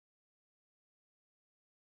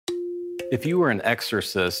If you were an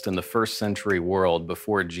exorcist in the first century world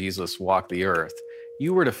before Jesus walked the earth,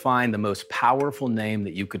 you were to find the most powerful name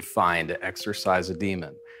that you could find to exorcise a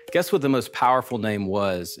demon. Guess what the most powerful name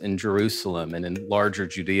was in Jerusalem and in larger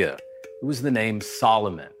Judea? It was the name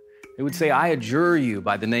Solomon. They would say, "I adjure you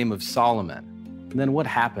by the name of Solomon." And then what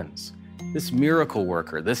happens? This miracle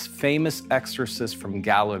worker, this famous exorcist from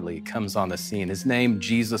Galilee comes on the scene. His name,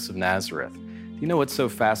 Jesus of Nazareth. Do you know what's so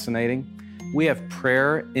fascinating? We have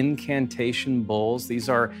prayer incantation bowls. These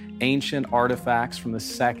are ancient artifacts from the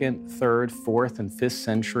 2nd, 3rd, 4th, and 5th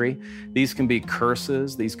century. These can be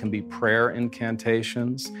curses. These can be prayer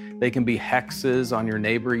incantations. They can be hexes on your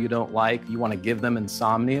neighbor you don't like. You want to give them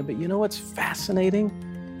insomnia. But you know what's fascinating?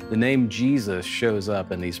 The name Jesus shows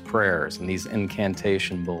up in these prayers and these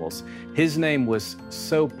incantation bowls. His name was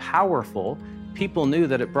so powerful, people knew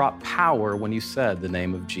that it brought power when you said the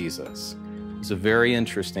name of Jesus. It's a very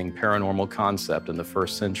interesting paranormal concept in the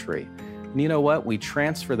first century. And you know what? We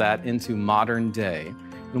transfer that into modern day,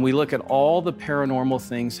 and we look at all the paranormal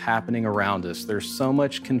things happening around us. There's so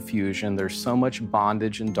much confusion, there's so much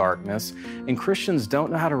bondage and darkness, and Christians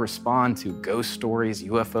don't know how to respond to ghost stories,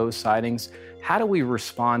 UFO sightings. How do we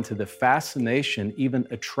respond to the fascination, even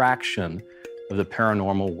attraction, of the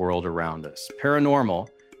paranormal world around us? Paranormal,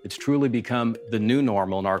 it's truly become the new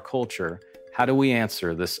normal in our culture. How do we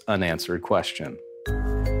answer this unanswered question?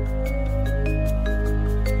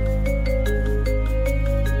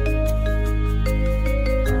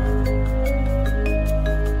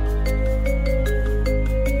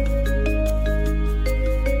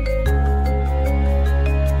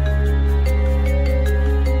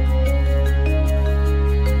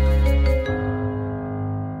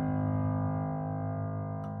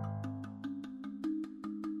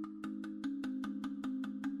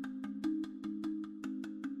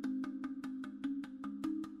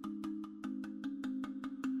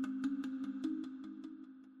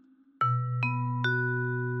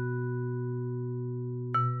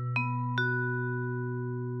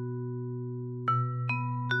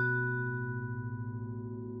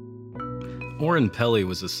 Orrin Pelly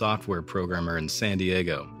was a software programmer in San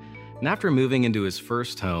Diego, and after moving into his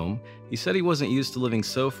first home, he said he wasn't used to living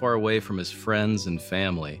so far away from his friends and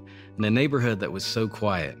family in a neighborhood that was so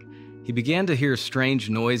quiet. He began to hear strange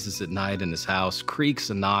noises at night in his house,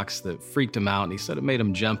 creaks and knocks that freaked him out, and he said it made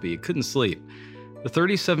him jumpy. He couldn't sleep. The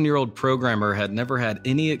 37-year-old programmer had never had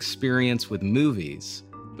any experience with movies,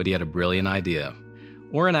 but he had a brilliant idea.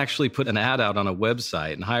 Orrin actually put an ad out on a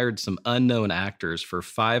website and hired some unknown actors for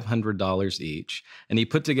 $500 each, and he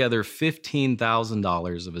put together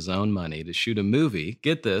 $15,000 of his own money to shoot a movie,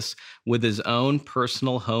 get this, with his own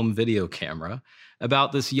personal home video camera,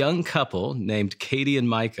 about this young couple named Katie and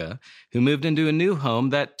Micah who moved into a new home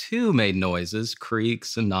that too made noises,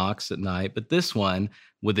 creaks and knocks at night, but this one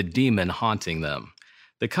with a demon haunting them.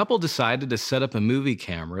 The couple decided to set up a movie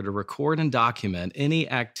camera to record and document any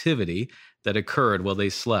activity that occurred while they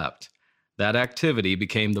slept. That activity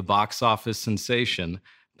became the box office sensation,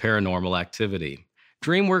 Paranormal Activity.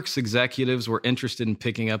 DreamWorks executives were interested in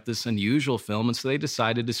picking up this unusual film, and so they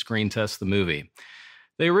decided to screen test the movie.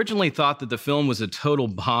 They originally thought that the film was a total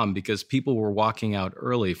bomb because people were walking out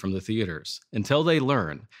early from the theaters, until they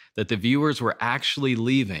learned that the viewers were actually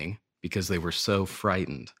leaving because they were so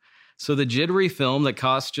frightened. So the jittery film that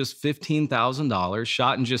cost just $15,000,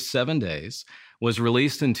 shot in just 7 days, was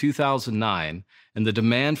released in 2009, and the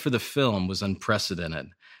demand for the film was unprecedented.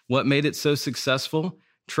 What made it so successful?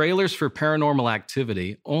 Trailers for Paranormal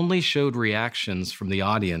Activity only showed reactions from the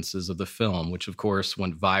audiences of the film, which of course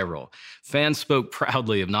went viral. Fans spoke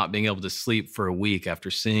proudly of not being able to sleep for a week after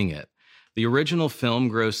seeing it. The original film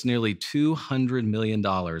grossed nearly $200 million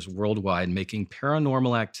worldwide, making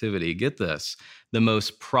Paranormal Activity, get this, the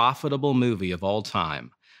most profitable movie of all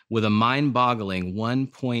time, with a mind-boggling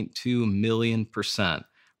 1.2 million%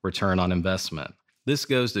 return on investment. This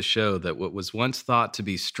goes to show that what was once thought to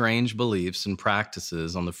be strange beliefs and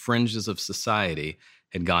practices on the fringes of society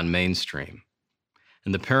had gone mainstream.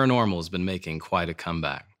 And the paranormal has been making quite a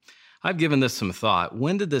comeback. I've given this some thought.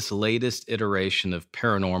 When did this latest iteration of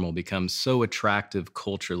paranormal become so attractive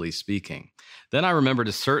culturally speaking? Then I remembered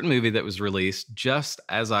a certain movie that was released just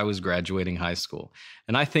as I was graduating high school.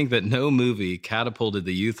 And I think that no movie catapulted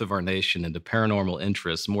the youth of our nation into paranormal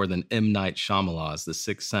interests more than M. Night Shyamalan's The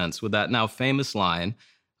Sixth Sense, with that now famous line,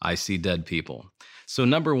 "I see dead people." So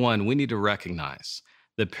number one, we need to recognize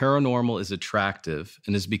that paranormal is attractive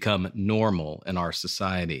and has become normal in our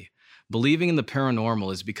society. Believing in the paranormal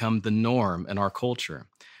has become the norm in our culture.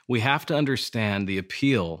 We have to understand the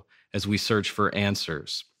appeal as we search for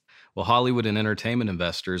answers. Well, Hollywood and entertainment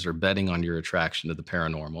investors are betting on your attraction to the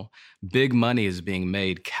paranormal. Big money is being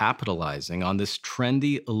made capitalizing on this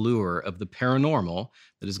trendy allure of the paranormal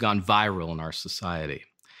that has gone viral in our society.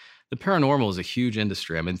 The paranormal is a huge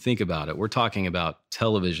industry. I mean, think about it. We're talking about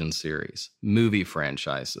television series, movie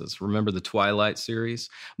franchises. Remember the Twilight series?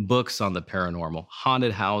 Books on the paranormal,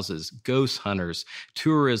 haunted houses, ghost hunters,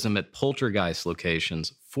 tourism at poltergeist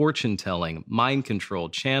locations, fortune telling, mind control,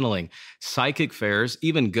 channeling, psychic fairs,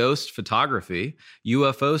 even ghost photography,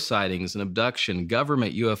 UFO sightings and abduction,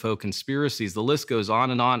 government UFO conspiracies. The list goes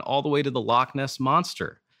on, all the way to the Loch Ness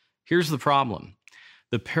Monster. Here's the problem.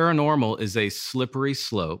 The paranormal is a slippery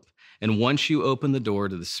slope. And once you open the door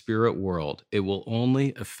to the spirit world, it will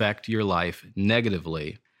only affect your life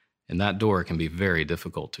negatively, and that door can be very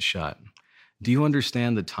difficult to shut. Do you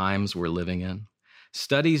understand the times we're living in?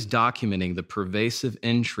 Studies documenting the pervasive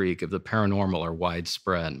intrigue of the paranormal are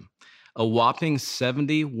widespread. A whopping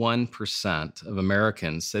 71% of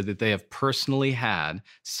Americans say that they have personally had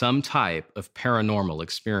some type of paranormal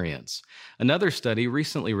experience. Another study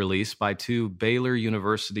recently released by two Baylor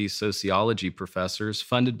University sociology professors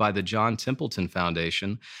funded by the John Templeton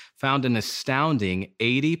Foundation found an astounding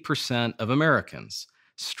 80% of Americans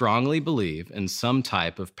strongly believe in some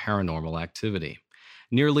type of paranormal activity.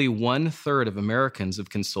 Nearly 1/3 of Americans have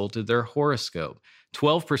consulted their horoscope.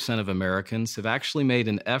 12% of Americans have actually made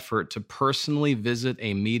an effort to personally visit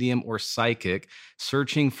a medium or psychic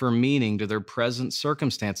searching for meaning to their present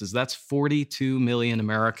circumstances. That's 42 million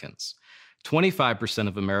Americans. 25%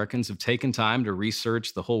 of Americans have taken time to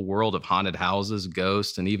research the whole world of haunted houses,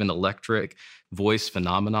 ghosts, and even electric voice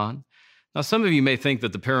phenomenon. Now, some of you may think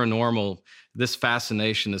that the paranormal, this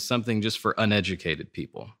fascination is something just for uneducated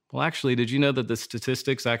people. Well, actually, did you know that the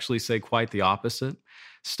statistics actually say quite the opposite?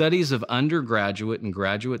 Studies of undergraduate and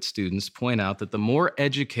graduate students point out that the more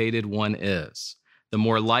educated one is, the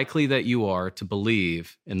more likely that you are to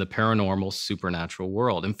believe in the paranormal supernatural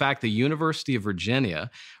world. In fact, the University of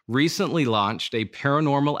Virginia recently launched a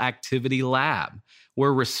paranormal activity lab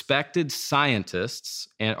where respected scientists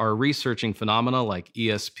are researching phenomena like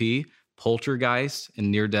ESP, poltergeist,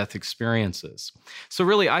 and near-death experiences. So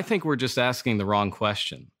really, I think we're just asking the wrong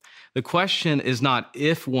question. The question is not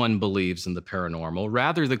if one believes in the paranormal.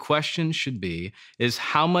 Rather, the question should be is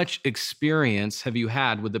how much experience have you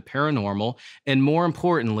had with the paranormal? And more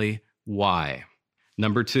importantly, why?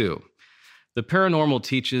 Number 2, the paranormal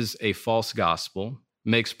teaches a false gospel,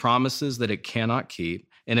 makes promises that it cannot keep,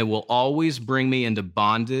 and it will always bring me into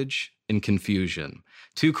bondage and confusion.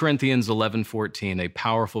 2 Corinthians 11:14, a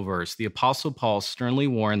powerful verse. The Apostle Paul sternly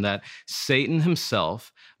warned that Satan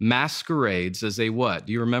himself masquerades as a what?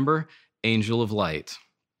 Do you remember? Angel of light.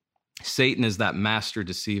 Satan is that master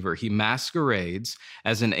deceiver. He masquerades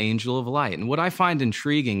as an angel of light. And what I find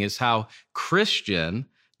intriguing is how Christian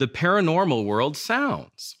the paranormal world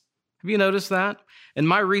sounds. Have you noticed that? In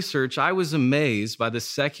my research, I was amazed by the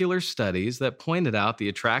secular studies that pointed out the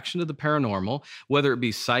attraction to the paranormal, whether it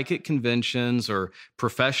be psychic conventions or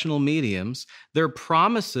professional mediums. Their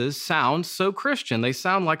promises sound so Christian. They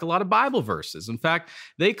sound like a lot of Bible verses. In fact,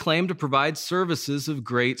 they claim to provide services of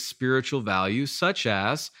great spiritual value, such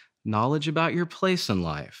as knowledge about your place in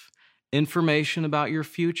life, information about your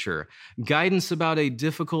future, guidance about a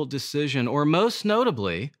difficult decision, or most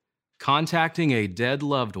notably, contacting a dead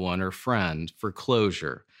loved one or friend for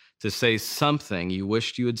closure to say something you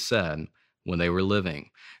wished you had said when they were living.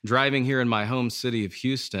 Driving here in my home city of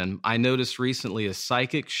Houston, I noticed recently a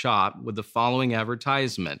psychic shop with the following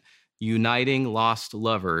advertisement: uniting lost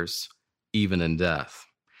lovers, even in death.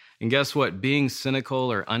 And guess what? Being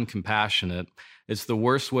cynical or uncompassionate, it's the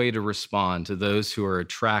worst way to respond to those who are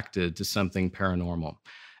attracted to something paranormal.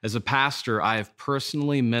 As a pastor, I have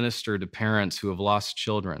personally ministered to parents who have lost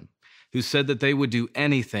children, who said that they would do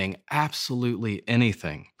anything, absolutely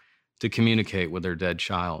anything, to communicate with their dead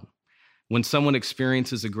child. When someone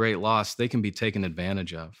experiences a great loss, they can be taken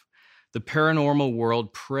advantage of. The paranormal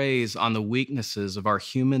world preys on the weaknesses of our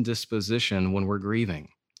human disposition when we're grieving.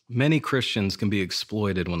 Many Christians can be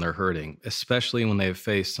exploited when they're hurting, especially when they have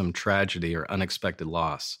faced some tragedy or unexpected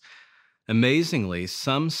loss. Amazingly,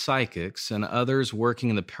 some psychics and others working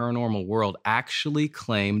in the paranormal world actually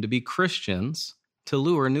claim to be Christians to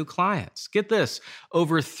lure new clients. Get this,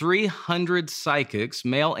 over 300 psychics,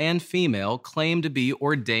 male and female, claim to be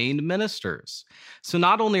ordained ministers. So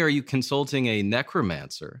not only are you consulting a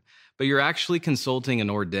necromancer, but you're actually consulting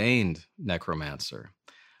an ordained necromancer.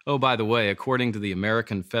 Oh, by the way, according to the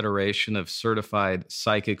American Federation of Certified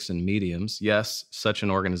Psychics and Mediums, yes, such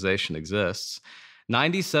an organization exists,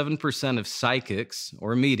 97% of psychics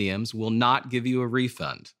or mediums will not give you a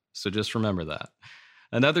refund. So just remember that.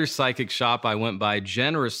 Another psychic shop I went by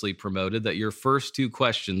generously promoted that your first 2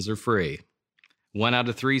 questions are free. 1 out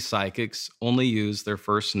of 3 psychics only use their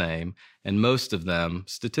first name, and most of them,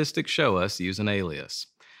 statistics show us, use an alias.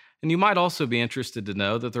 And you might also be interested to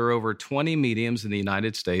know that there are over 20 mediums in the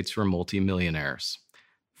United States who are multimillionaires.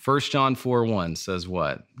 1 John 4:1 says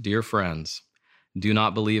what? Dear friends, do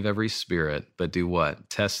not believe every spirit, but do what?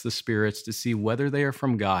 Test the spirits to see whether they are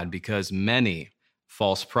from God, because many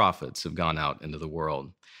false prophets have gone out into the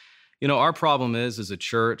world. You know, our problem is, as a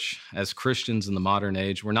church, as Christians in the modern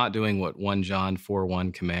age, we're not doing what 1 John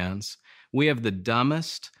 4:1 commands. We have the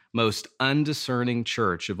dumbest, most undiscerning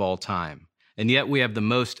church of all time, and yet we have the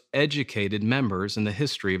most educated members in the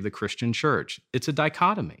history of the Christian church. It's a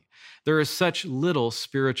dichotomy. There is such little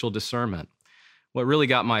spiritual discernment. What really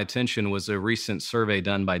got my attention was a recent survey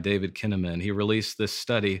done by David Kinnaman. He released this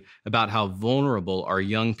study about how vulnerable our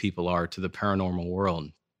young people are to the paranormal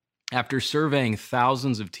world. After surveying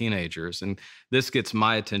thousands of teenagers, and this gets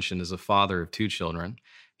my attention as a father of 2 children,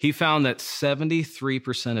 he found that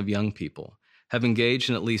 73% of young people have engaged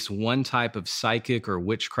in at least one type of psychic or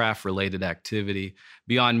witchcraft-related activity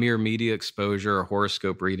beyond mere media exposure or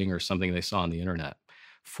horoscope reading or something they saw on the internet.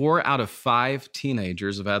 4 out of 5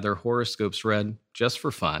 teenagers have had their horoscopes read just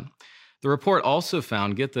for fun. The report also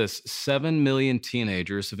found, get this, 7 million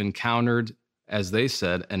teenagers have encountered, as they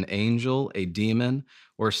said, an angel, a demon,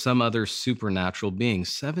 or some other supernatural being.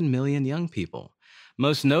 7 million young people.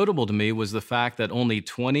 Most notable to me was the fact that only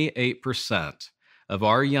 28% of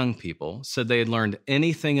our young people said they had learned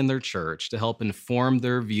anything in their church to help inform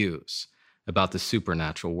their views about the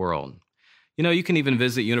supernatural world. You know, you can even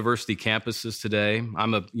visit university campuses today.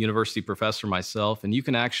 I'm a university professor myself, and you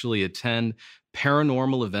can actually attend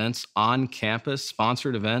paranormal events on campus,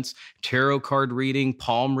 sponsored events, tarot card reading,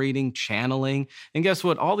 palm reading, channeling. And guess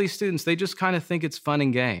what? All these students, they just kind of think it's fun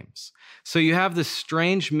and games. So you have this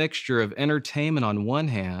strange mixture of entertainment on one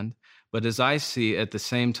hand, but as I see at the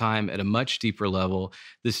same time, at a much deeper level,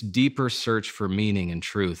 this deeper search for meaning and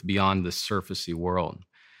truth beyond the surfacey world.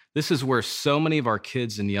 This is where so many of our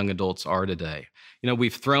kids and young adults are today. You know,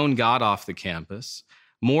 we've thrown God off the campus.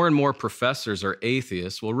 More and more professors are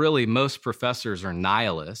atheists. Well, really, most professors are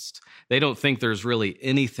nihilists. They don't think there's really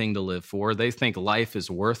anything to live for. They think life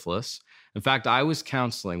is worthless. In fact, I was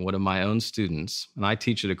counseling one of my own students, and I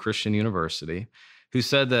teach at a Christian university, who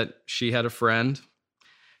said that she had a friend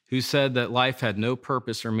who said that life had no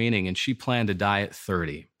purpose or meaning, and she planned to die at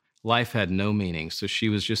 30. Life had no meaning, so she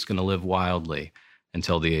was just going to live wildly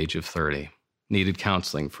until the age of 30. Needed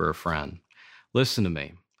counseling for a friend. Listen to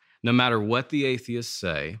me. No matter what the atheists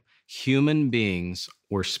say, human beings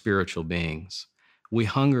were spiritual beings. We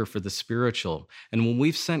hunger for the spiritual. And when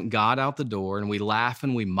we've sent God out the door and we laugh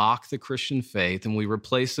and we mock the Christian faith and we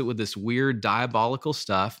replace it with this weird diabolical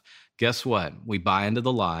stuff, guess what? We buy into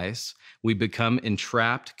the lies, we become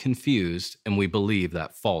entrapped, confused, and we believe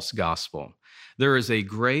that false gospel. There is a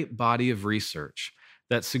great body of research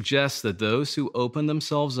that suggests that those who open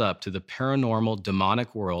themselves up to the paranormal,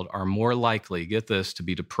 demonic world are more likely, get this, to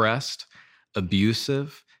be depressed,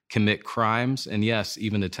 abusive, commit crimes, and yes,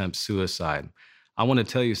 even attempt suicide. I want to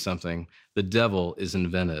tell you something. The devil is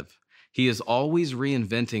inventive. He is always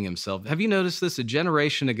reinventing himself. Have you noticed this? A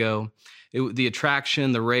generation ago, the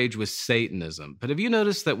attraction, the rage was Satanism. But have you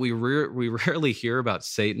noticed that we rarely hear about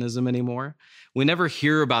Satanism anymore? We never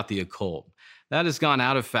hear about the occult. That has gone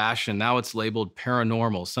out of fashion. Now it's labeled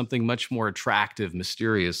paranormal, something much more attractive,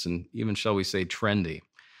 mysterious, and even, shall we say, trendy.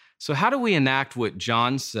 So how do we enact what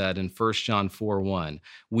John said in 1 John 4:1?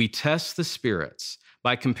 We test the spirits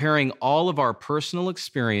by comparing all of our personal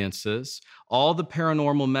experiences, all the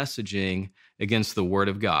paranormal messaging against the Word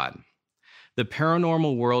of God. The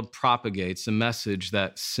paranormal world propagates a message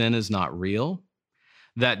that sin is not real,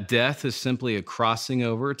 that death is simply a crossing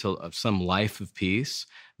over to some life of peace.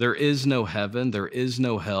 There is no heaven, there is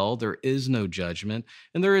no hell, there is no judgment,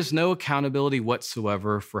 and there is no accountability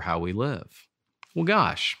whatsoever for how we live. Well,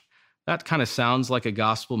 gosh, that kind of sounds like a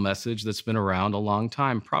gospel message that's been around a long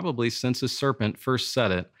time, probably since a serpent first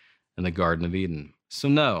said it in the Garden of Eden. So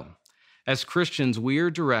no, as Christians, we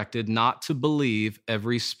are directed not to believe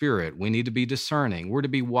every spirit. We need to be discerning. We're to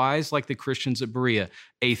be wise like the Christians at Berea,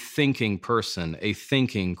 a thinking person, a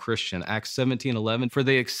thinking Christian. Acts 17:11, for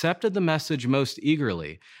they accepted the message most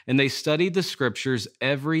eagerly, and they studied the scriptures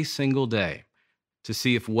every single day to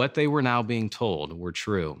see if what they were now being told were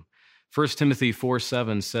true. 1 Timothy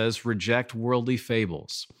 4:7 says, reject worldly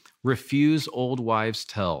fables, refuse old wives'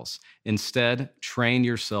 tales. Instead, train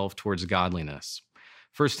yourself towards godliness.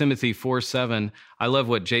 1 Timothy 4:7, I love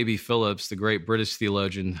what J.B. Phillips, the great British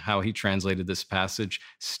theologian, how he translated this passage.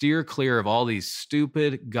 Steer clear of all these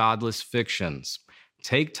stupid, godless fictions.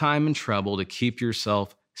 Take time and trouble to keep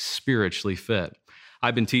yourself spiritually fit.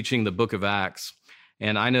 I've been teaching the book of Acts,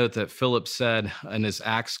 and I note that Philip said in his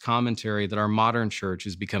Acts commentary that our modern church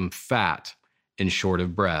has become fat and short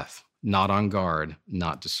of breath, not on guard,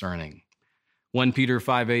 not discerning. 1 Peter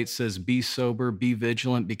 5:8 says, "Be sober, be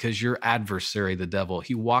vigilant, because your adversary, the devil,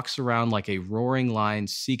 he walks around like a roaring lion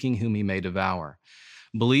seeking whom he may devour."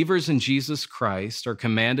 Believers in Jesus Christ are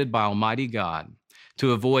commanded by Almighty God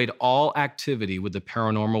to avoid all activity with the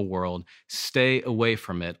paranormal world. Stay away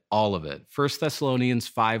from it, all of it. 1 Thessalonians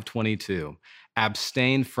 5:22,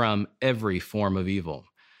 abstain from every form of evil.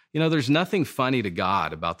 There's nothing funny to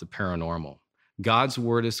God about the paranormal. God's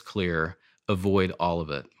word is clear. Avoid all of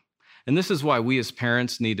it. And this is why we as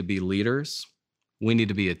parents need to be leaders. We need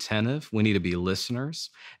to be attentive. We need to be listeners.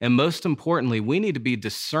 And most importantly, we need to be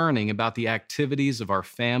discerning about the activities of our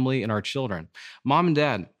family and our children. Mom and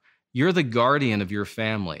dad, you're the guardian of your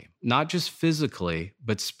family, not just physically,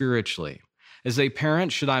 but spiritually. As a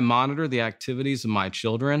parent, should I monitor the activities of my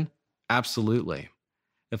children? Absolutely.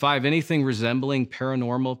 If I have anything resembling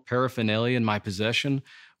paranormal paraphernalia in my possession,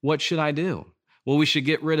 what should I do? Well, we should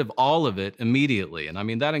get rid of all of it immediately.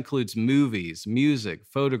 And that includes movies, music,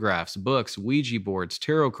 photographs, books, Ouija boards,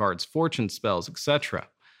 tarot cards, fortune spells, etc.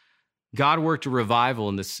 God worked a revival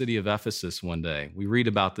in the city of Ephesus one day. We read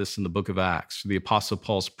about this in the book of Acts, the Apostle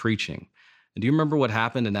Paul's preaching. And do you remember what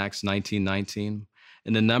happened in Acts 19:19?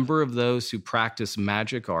 And a number of those who practiced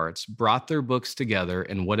magic arts brought their books together,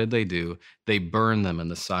 and what did they do? They burned them in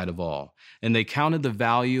the sight of all. And they counted the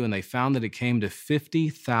value, and they found that it came to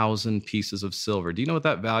 50,000 pieces of silver. Do you know what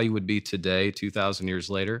that value would be today, 2,000 years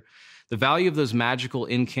later? The value of those magical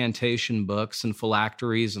incantation books and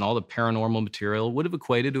phylacteries and all the paranormal material would have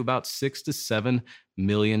equated to about $6 to $7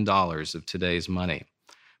 million of today's money.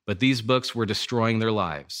 But these books were destroying their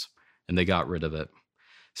lives, and they got rid of it.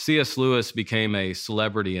 C.S. Lewis became a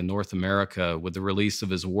celebrity in North America with the release of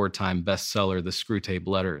his wartime bestseller, The Screwtape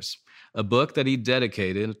Letters, a book that he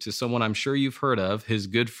dedicated to someone I'm sure you've heard of, his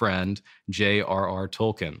good friend, J.R.R.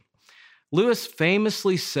 Tolkien. Lewis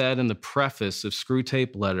famously said in the preface of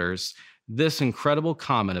Screwtape Letters this incredible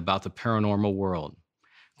comment about the paranormal world.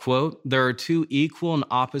 Quote, "There are two equal and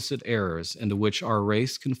opposite errors into which our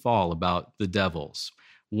race can fall about the devils.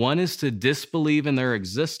 One is to disbelieve in their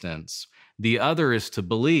existence. The other is to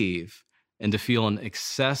believe and to feel an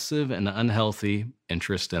excessive and unhealthy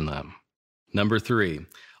interest in them." Number 3,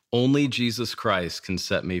 only Jesus Christ can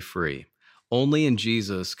set me free. Only in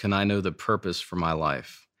Jesus can I know the purpose for my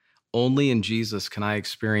life. Only in Jesus can I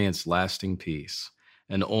experience lasting peace.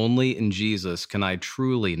 And only in Jesus can I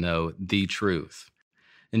truly know the truth.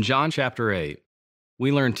 In John chapter 8,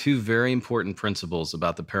 we learn two very important principles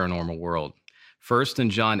about the paranormal world. First, in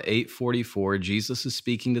John 8:44, Jesus is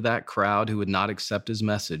speaking to that crowd who would not accept his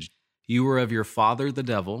message. "You are of your father, the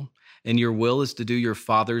devil, and your will is to do your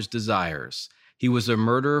father's desires. He was a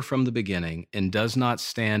murderer from the beginning and does not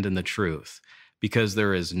stand in the truth, because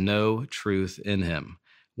there is no truth in him.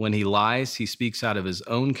 When he lies, he speaks out of his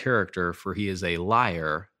own character, for he is a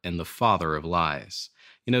liar and the father of lies."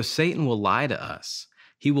 Satan will lie to us.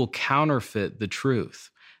 He will counterfeit the truth,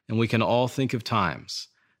 and we can all think of times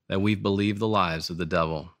that we've believed the lies of the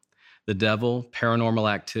devil. The devil,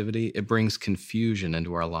 paranormal activity, it brings confusion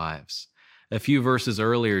into our lives. A few verses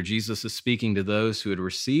earlier, Jesus is speaking to those who had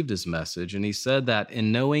received his message, and he said that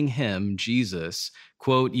in knowing him, Jesus,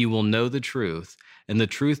 quote, "You will know the truth," and the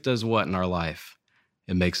truth does what in our life?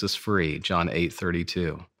 It makes us free, John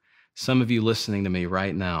 8:32. Some of you listening to me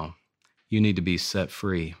right now, you need to be set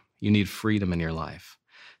free. You need freedom in your life.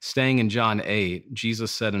 Staying in John 8,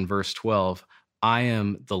 Jesus said in verse 12, "I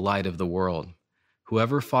am the light of the world.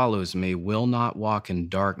 Whoever follows me will not walk in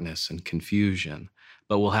darkness and confusion,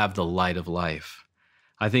 but will have the light of life."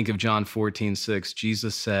 I think of John 14:6.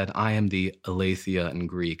 Jesus said, "I am the aletheia in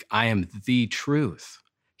Greek. I am the truth."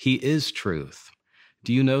 He is truth.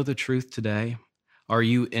 Do you know the truth today? Are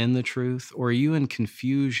you in the truth, or are you in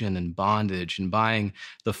confusion and bondage and buying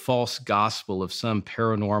the false gospel of some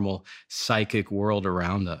paranormal psychic world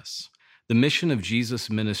around us? The mission of Jesus'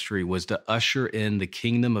 ministry was to usher in the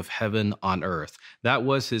kingdom of heaven on earth. That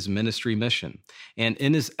was his ministry mission. And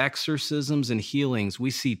in his exorcisms and healings,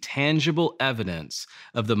 we see tangible evidence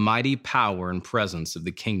of the mighty power and presence of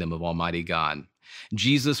the kingdom of Almighty God.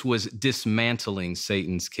 Jesus was dismantling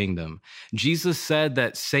Satan's kingdom. Jesus said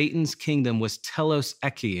that Satan's kingdom was telos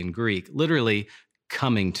eki in Greek, literally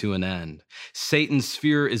coming to an end. Satan's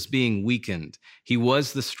sphere is being weakened. He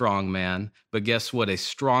was the strong man, but guess what? A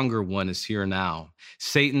stronger one is here now.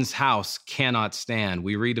 Satan's house cannot stand.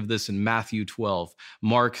 We read of this in Matthew 12,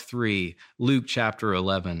 Mark 3, Luke chapter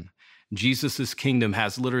 11. Jesus' kingdom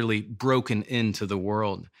has literally broken into the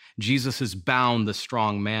world. Jesus has bound the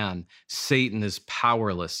strong man. Satan is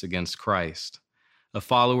powerless against Christ. A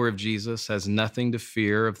follower of Jesus has nothing to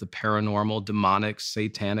fear of the paranormal, demonic,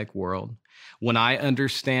 satanic world. When I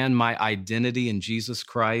understand my identity in Jesus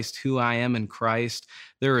Christ, who I am in Christ,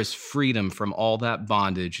 there is freedom from all that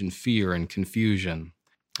bondage and fear and confusion.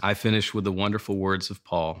 I finish with the wonderful words of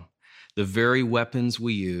Paul. The very weapons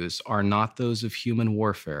we use are not those of human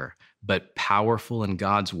warfare, but powerful in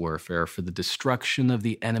God's warfare for the destruction of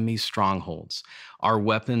the enemy's strongholds. Our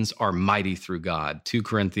weapons are mighty through God. 2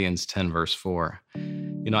 Corinthians 10, verse 4.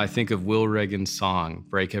 I think of Will Reagan's song,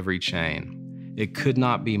 Break Every Chain. It could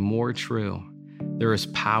not be more true. There is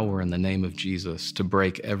power in the name of Jesus to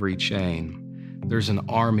break every chain. There's an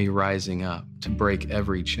army rising up to break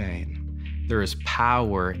every chain. There is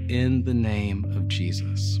power in the name of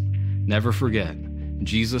Jesus. Never forget,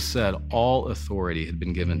 Jesus said all authority had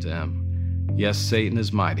been given to him. Yes, Satan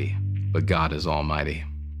is mighty, but God is almighty.